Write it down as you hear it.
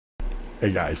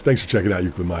Hey guys, thanks for checking out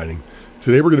Euclid Mining.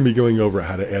 Today we're going to be going over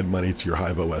how to add money to your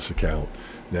HiveOS account.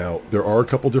 Now, there are a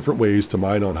couple different ways to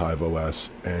mine on HiveOS,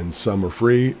 and some are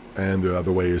free, and the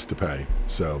other way is to pay.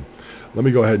 So let me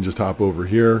go ahead and just hop over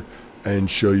here and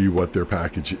show you what their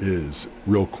package is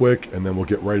real quick, and then we'll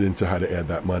get right into how to add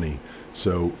that money.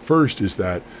 So first is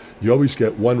that you always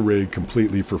get one rig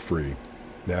completely for free.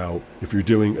 Now, if you're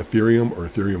doing Ethereum or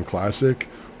Ethereum Classic,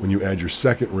 when you add your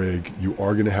second rig, you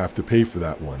are going to have to pay for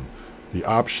that one. The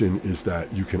option is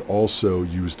that you can also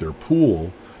use their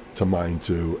pool to mine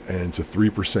to, and it's a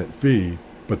 3% fee,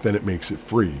 but then it makes it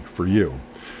free for you.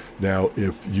 Now,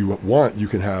 if you want, you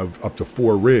can have up to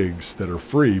 4 rigs that are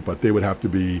free, but they would have to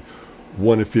be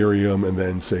 1 Ethereum and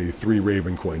then say 3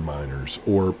 Ravencoin miners,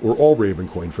 or all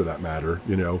Ravencoin for that matter,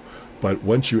 you know. But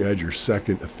once you add your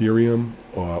second Ethereum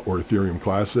or Ethereum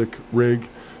Classic rig,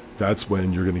 that's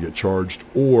when you're going to get charged.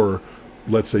 Or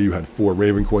let's say you had 4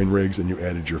 Ravencoin rigs and you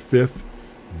added your 5th,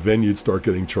 then you'd start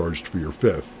getting charged for your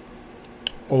 5th.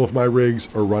 All of my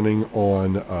rigs are running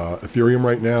on Ethereum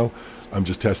right now. I'm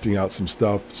just testing out some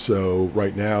stuff. So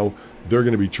right now they're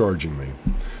going to be charging me.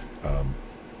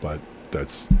 But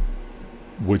that's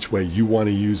which way you want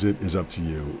to use it is up to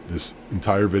you. This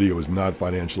entire video is not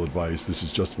financial advice. This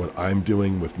is just what I'm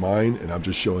doing with mine, and I'm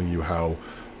just showing you how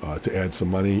to add some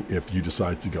money if you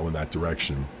decide to go in that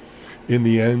direction. In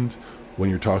the end, when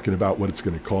you're talking about what it's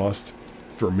going to cost,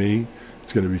 for me,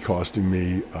 it's going to be costing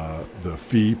me the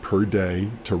fee per day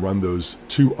to run those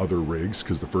 2 other rigs,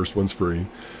 because the first one's free.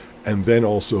 And then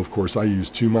also, of course, I use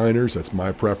 2 miners. That's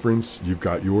my preference. You've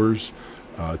got yours.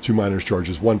 2 miners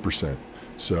charges 1%.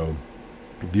 So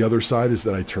the other side is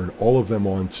that I turn all of them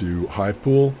onto Hive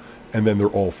Pool, and then they're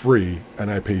all free, and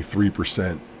I pay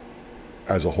 3%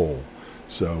 as a whole.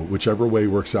 So whichever way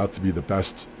works out to be the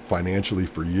best financially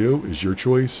for you is your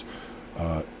choice.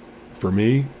 For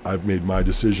me, I've made my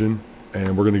decision,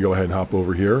 and we're going to go ahead and hop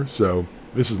over here. So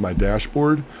this is my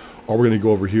dashboard. All we're going to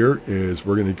go over here is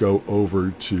we're going to go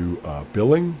over to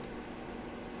billing.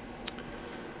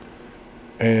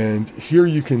 And here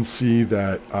you can see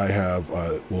that I have,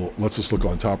 well, let's just look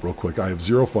on top real quick. I have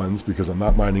 0 funds because I'm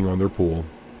not mining on their pool.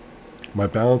 My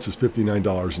balance is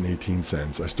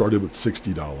 $59.18. I started with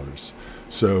 $60.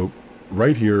 So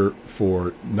right here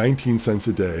for 19 cents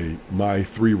a day, my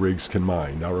 3 rigs can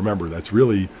mine. Now remember, that's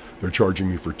really, they're charging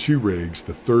me for 2 rigs.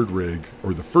 The third rig,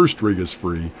 or the first rig is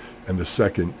free, and the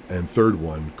second and third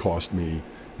one cost me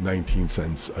 19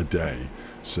 cents a day.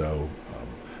 So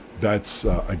that's,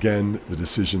 again, the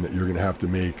decision that you're going to have to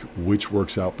make, which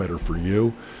works out better for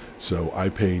you. So I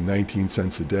pay 19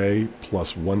 cents a day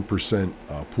plus 1%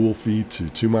 pool fee to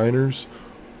 2 miners,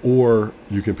 or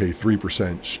you can pay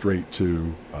 3% straight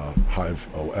to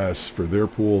HiveOS for their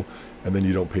pool, and then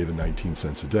you don't pay the 19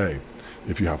 cents a day.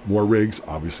 If you have more rigs,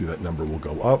 obviously that number will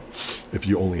go up. If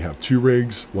you only have 2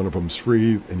 rigs, one of them's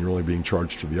free, and you're only being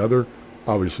charged for the other,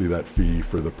 obviously that fee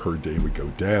for the per day would go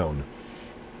down.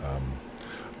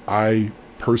 I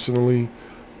personally,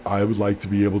 I would like to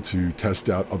be able to test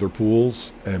out other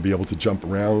pools and be able to jump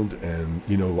around, and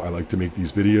you know, I like to make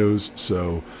these videos.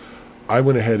 So I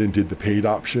went ahead and did the paid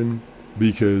option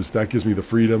because that gives me the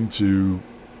freedom to,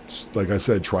 like I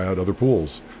said, try out other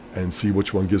pools and see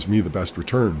which one gives me the best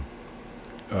return.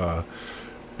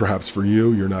 Perhaps for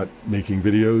you, you're not making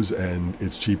videos and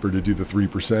it's cheaper to do the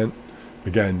 3%.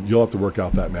 Again, you'll have to work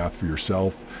out that math for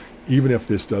yourself. Even if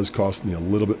this does cost me a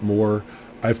little bit more,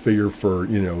 I figure for,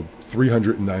 you know,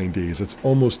 309 days, that's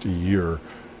almost a year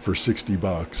for 60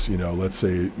 bucks. You know, let's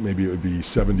say maybe it would be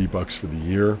 70 bucks for the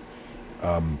year.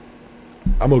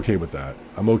 I'm okay with that.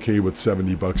 I'm okay with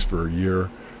 70 bucks for a year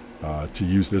to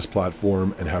use this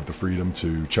platform and have the freedom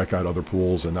to check out other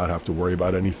pools and not have to worry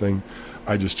about anything.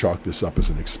 I just chalk this up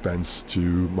as an expense to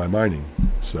my mining.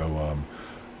 So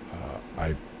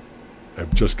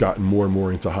I've just gotten more and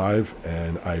more into Hive,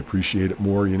 and I appreciate it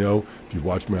more. You know, if you've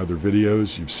watched my other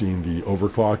videos, you've seen the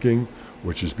overclocking,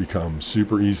 which has become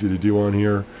super easy to do on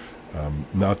here.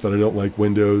 Not that I don't like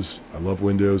Windows. I love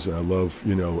Windows, and I love,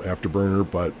 you know, Afterburner,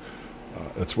 but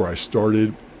that's where I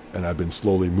started, and I've been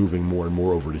slowly moving more and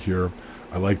more over to here.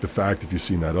 I like the fact, if you've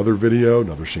seen that other video,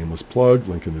 another shameless plug,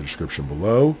 link in the description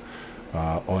below,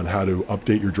 on how to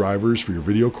update your drivers for your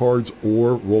video cards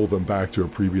or roll them back to a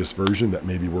previous version that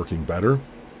may be working better.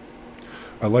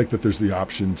 I like that there's the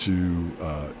option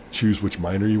to choose which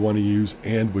miner you want to use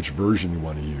and which version you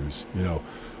want to use. You know,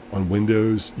 on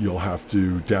Windows, you'll have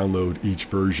to download each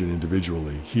version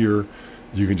individually. Here,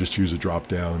 you can just choose a drop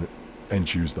down and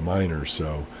choose the miner.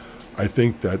 So I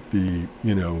think that the,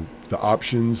 you know, the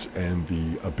options and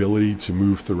the ability to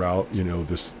move throughout, you know,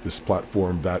 this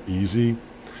platform that easy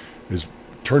is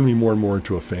turned me more and more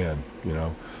into a fan. You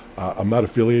know, I'm not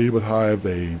affiliated with Hive.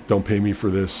 They don't pay me for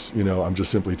this. You know, I'm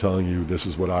just simply telling you this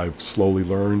is what I've slowly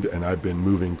learned, and I've been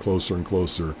moving closer and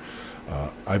closer.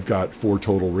 I've got 4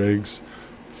 total rigs.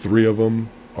 3 of them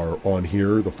are on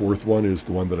here. The 4th one is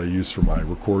the one that I use for my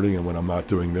recording, and when I'm not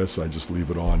doing this, I just leave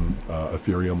it on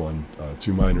Ethereum on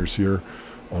 2 miners here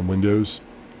on Windows.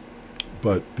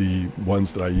 But the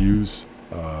ones that I use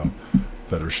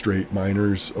that are straight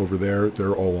miners over there,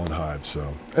 they're all on Hive.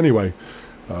 So anyway,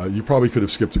 you probably could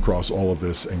have skipped across all of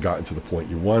this and gotten to the point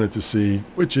you wanted to see,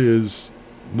 which is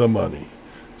the money.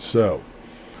 So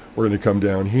we're going to come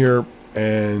down here,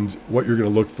 and what you're going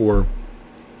to look for,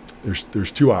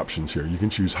 there's 2 options here. You can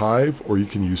choose Hive or you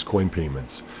can use coin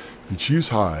payments. If you choose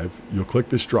Hive, you'll click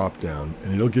this drop down,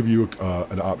 and it'll give you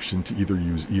an option to either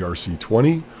use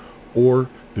ERC20 or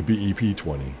the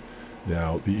BEP20.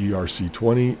 Now, the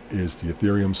ERC20 is the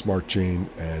Ethereum Smart Chain,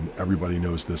 and everybody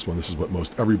knows this one. This is what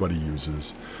most everybody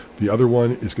uses. The other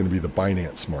one is going to be the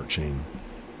Binance Smart Chain.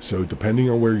 So depending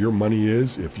on where your money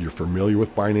is, if you're familiar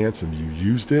with Binance and you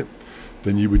used it,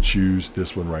 then you would choose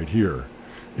this one right here.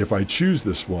 If I choose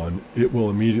this one, it will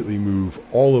immediately move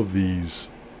all of these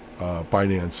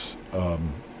Binance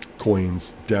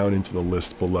coins down into the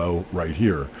list below right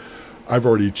here. I've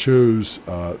already chose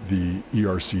the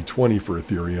ERC20 for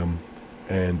Ethereum,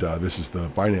 and this is the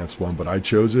Binance one, but I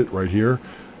chose it right here,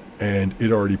 and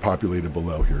it already populated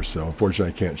below here. So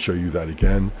unfortunately, I can't show you that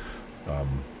again.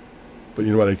 But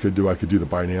you know what I could do? I could do the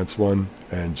Binance one,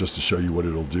 and just to show you what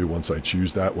it'll do once I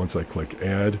choose that, once I click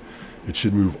add, it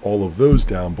should move all of those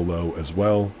down below as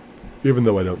well, even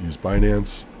though I don't use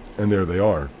Binance, and there they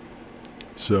are.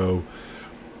 So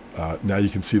now you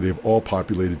can see they've all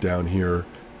populated down here,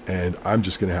 and I'm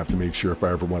just going to have to make sure if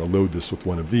I ever want to load this with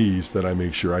one of these that I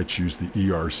make sure I choose the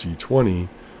ERC20,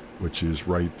 which is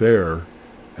right there,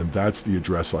 and that's the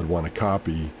address I'd want to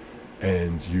copy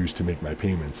and use to make my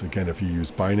payments. Again, if you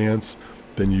use Binance,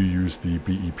 then you use the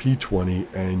BEP20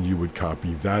 and you would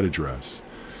copy that address.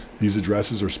 These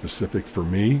addresses are specific for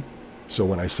me, so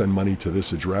when I send money to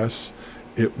this address,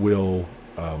 it will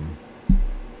go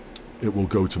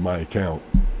to my account.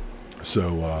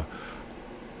 So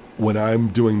when I'm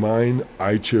doing mine,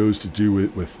 I chose to do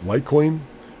it with Litecoin.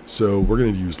 So we're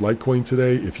going to use Litecoin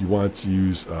today. If you want to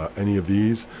use any of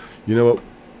these, you know what?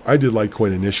 I did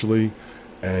Litecoin initially,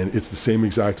 and it's the same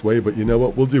exact way, but you know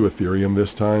what? We'll do Ethereum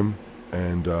this time,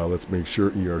 and let's make sure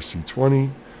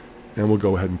ERC20, and we'll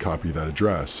go ahead and copy that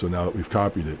address. So now that we've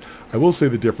copied it, I will say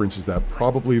the difference is that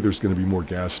probably there's going to be more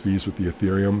gas fees with the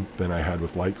Ethereum than I had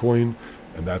with Litecoin,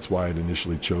 and that's why I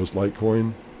initially chose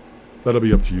Litecoin. That'll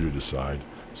be up to you to decide.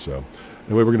 So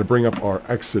anyway, we're going to bring up our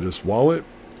Exodus wallet,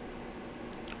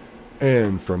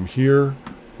 and from here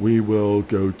we will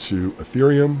go to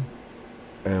Ethereum,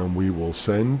 and we will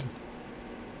send.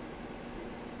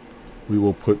 We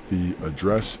will put the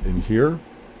address in here,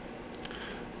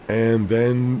 and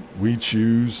then we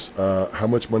choose how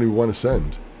much money we want to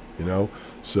send, you know.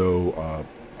 So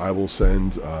I will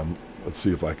send, let's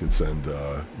see if I can send,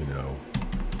 you know,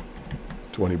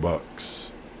 20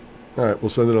 bucks. All right, we'll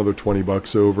send another 20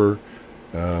 bucks over.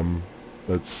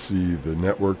 Let's see the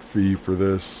network fee for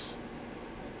this.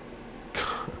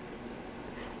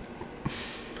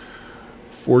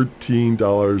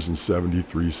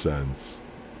 $14.73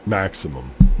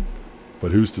 maximum.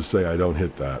 But who's to say I don't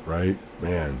hit that, right?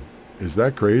 Man, is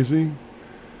that crazy?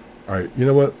 All right, you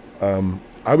know what?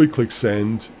 I would click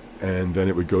send, and then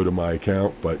it would go to my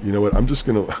account. But you know what? I'm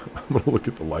gonna look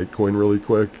at the Litecoin really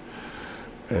quick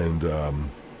and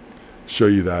show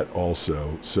you that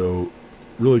also. So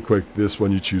really quick, this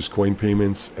one you choose coin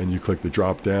payments, and you click the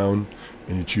drop down,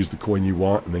 and you choose the coin you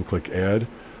want, and then click add.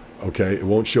 Okay, it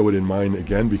won't show it in mine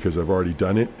again because I've already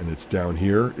done it, and it's down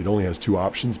here. It only has 2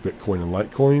 options, Bitcoin and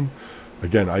Litecoin.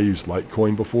 Again, I used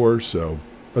Litecoin before, so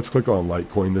let's click on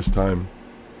Litecoin this time,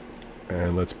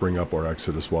 and let's bring up our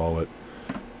Exodus wallet,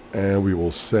 and we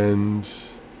will send,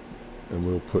 and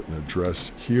we'll put an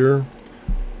address here,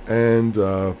 and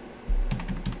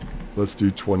let's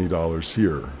do $20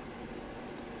 here.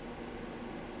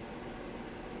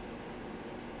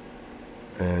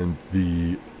 And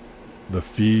the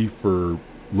fee for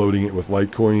loading it with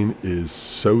Litecoin is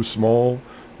so small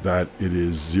that it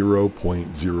is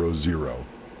 0.00.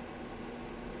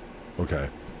 Okay,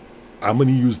 I'm going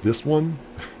to use this one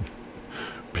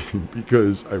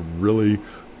because I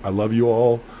love you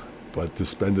all, but to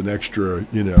spend an extra,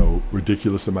 you know,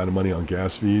 ridiculous amount of money on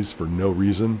gas fees for no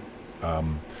reason.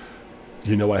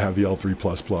 You know, I have the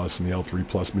L3++ and the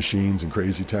L3+ machines in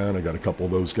Crazy Town. I got a couple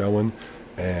of those going,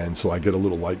 and so I get a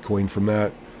little Litecoin from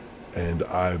that, and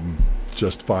I'm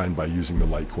just fine by using the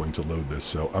Litecoin to load this.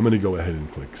 So I'm going to go ahead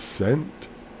and click send,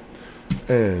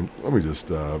 And let me just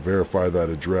verify that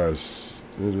address.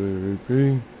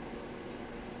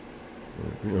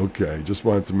 Okay, just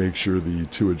wanted to make sure the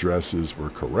two addresses were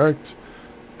correct.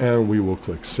 And we will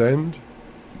click send.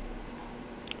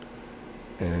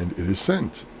 And it is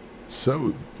sent.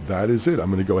 So that is it.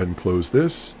 I'm going to go ahead and close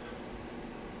this.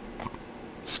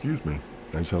 Excuse me.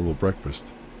 I just had a little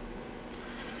breakfast.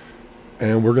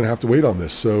 And we're going to have to wait on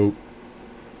this. So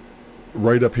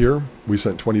right up here, we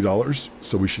sent $20.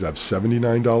 So we should have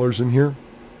 $79 in here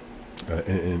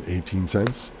and 18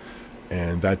 cents.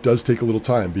 And that does take a little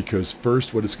time because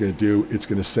first what it's going to do, it's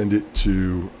going to send it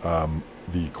to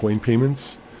the Coin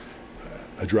Payments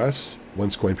address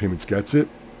once Coin Payments gets it.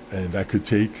 And that could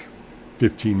take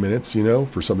 15 minutes, you know,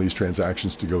 for some of these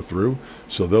transactions to go through.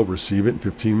 So they'll receive it in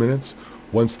 15 minutes.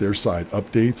 Once their side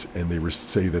updates and they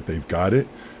say that they've got it,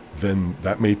 then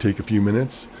that may take a few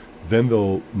minutes. Then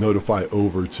they'll notify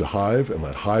over to Hive and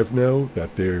let Hive know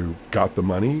that they've got the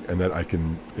money and that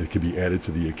it can be added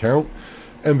to the account.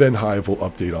 And then Hive will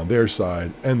update on their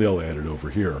side and they'll add it over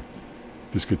here.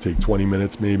 This could take 20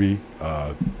 minutes maybe,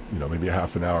 you know, maybe a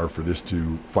half an hour for this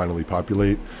to finally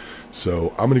populate. So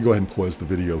I'm going to go ahead and pause the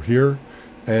video here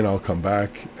and I'll come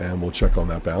back and we'll check on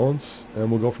that balance and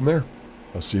we'll go from there.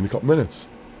 I'll see you in a couple minutes.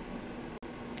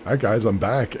 All right, guys, I'm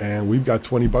back and we've got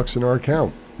 20 bucks in our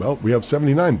account. Well, we have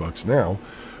 79 bucks now.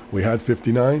 We had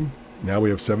 59. Now we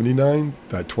have 79.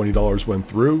 That $20 went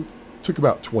through. Took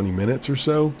about 20 minutes or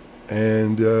so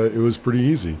and it was pretty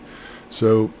easy.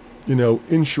 So, you know,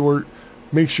 in short,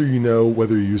 make sure you know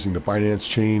whether you're using the Binance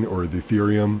chain or the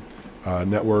Ethereum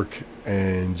network,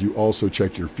 and you also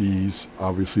check your fees.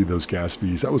 Obviously those gas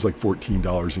fees, that was like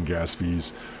 $14 in gas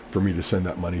fees for me to send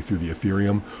that money through the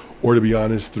Ethereum, or to be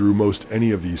honest, through most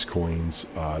any of these coins,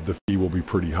 the fee will be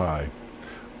pretty high.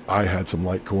 I had some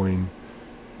Litecoin.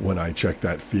 When I checked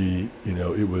that fee, you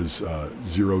know, it was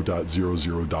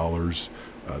 $0.00.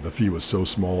 The fee was so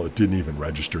small it didn't even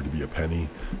register to be a penny.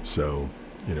 So,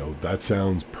 you know, that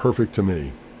sounds perfect to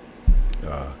me.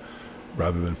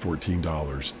 Rather than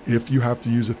 $14. If you have to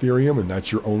use Ethereum and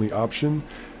that's your only option,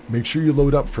 make sure you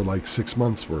load up for like 6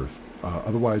 months worth.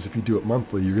 Otherwise, if you do it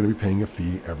monthly, you're going to be paying a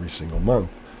fee every single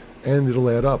month and it'll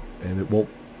add up and it won't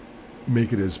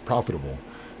make it as profitable.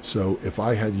 So if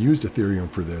I had used Ethereum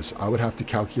for this, I would have to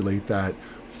calculate that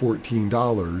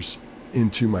 $14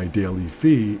 into my daily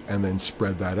fee and then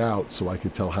spread that out so I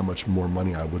could tell how much more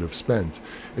money I would have spent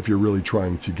if you're really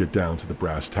trying to get down to the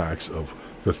brass tacks of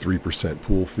the 3%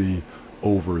 pool fee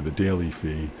over the daily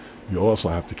fee. You also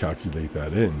have to calculate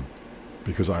that in.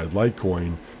 Because I had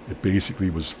Litecoin, it basically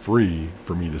was free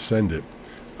for me to send it.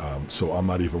 So I'm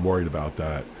not even worried about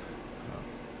that.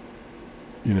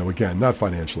 You know, again, not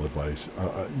financial advice.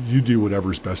 You do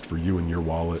whatever's best for you and your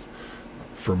wallet.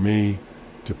 For me,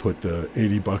 to put the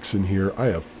 80 bucks in here, I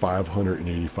have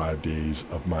 585 days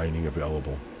of mining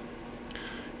available.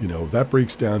 You know, that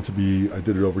breaks down to be, I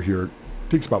did it over here, it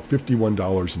takes about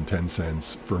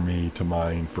 $51.10 for me to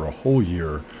mine for a whole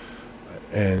year.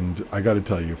 And I got to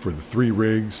tell you, for the 3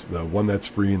 rigs, the one that's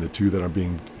free and the 2 that I'm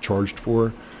being charged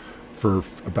for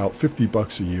about 50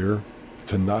 bucks a year,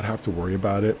 to not have to worry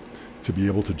about it, to be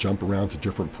able to jump around to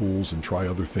different pools and try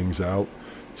other things out,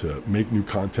 to make new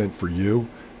content for you,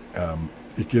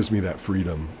 it gives me that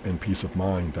freedom and peace of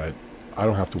mind that I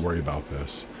don't have to worry about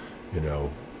this. You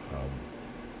know,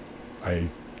 I,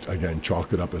 again,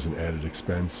 chalk it up as an added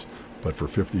expense, but for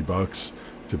 50 bucks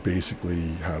to basically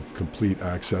have complete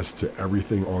access to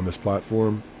everything on this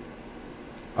platform,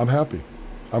 I'm happy.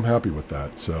 I'm happy with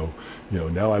that. So, you know,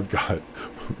 now I've got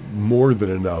more than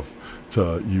enough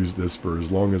to use this for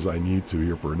as long as I need to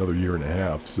here for another year and a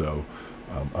half. So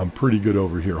I'm pretty good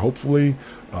over here. Hopefully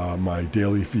my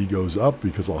daily fee goes up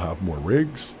because I'll have more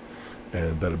rigs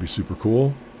and that'll be super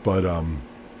cool. But,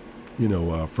 you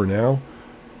know, for now,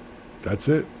 that's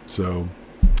it. So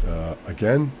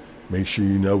again, make sure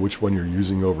you know which one you're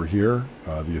using over here,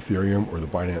 the Ethereum or the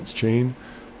Binance chain.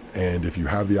 And if you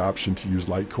have the option to use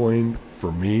Litecoin, for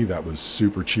me, that was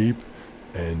super cheap.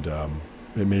 And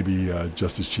it may be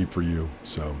just as cheap for you.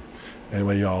 So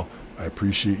anyway, y'all, I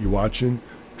appreciate you watching.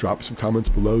 Drop some comments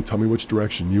below. Tell me which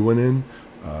direction you went in.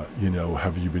 You know,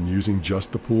 have you been using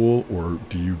just the pool, or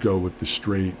do you go with the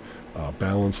straight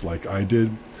balance like I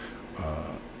did?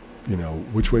 You know,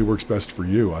 which way works best for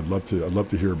you? I'd love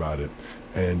to hear about it.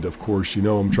 And of course, you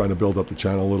know, I'm trying to build up the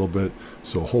channel a little bit,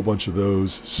 so a whole bunch of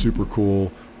those, super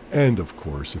cool. And of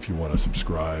course, if you want to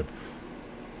subscribe,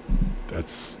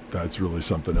 that's really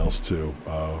something else too.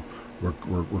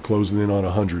 We're closing in on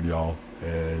 100, y'all,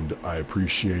 and I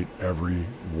appreciate every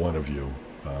one of you.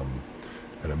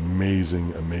 An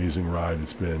amazing ride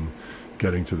it's been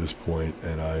getting to this point,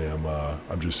 and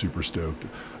I'm just super stoked.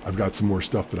 I've got some more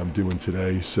stuff that I'm doing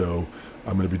today, so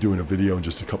I'm going to be doing a video in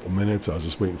just a couple minutes. I was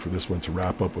just waiting for this one to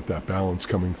wrap up with that balance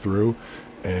coming through.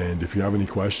 And if you have any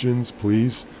questions,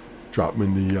 please drop them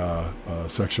in the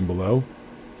section below,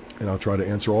 and I'll try to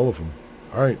answer all of them.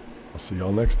 All right, I'll see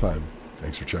y'all next time.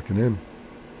 Thanks for checking in.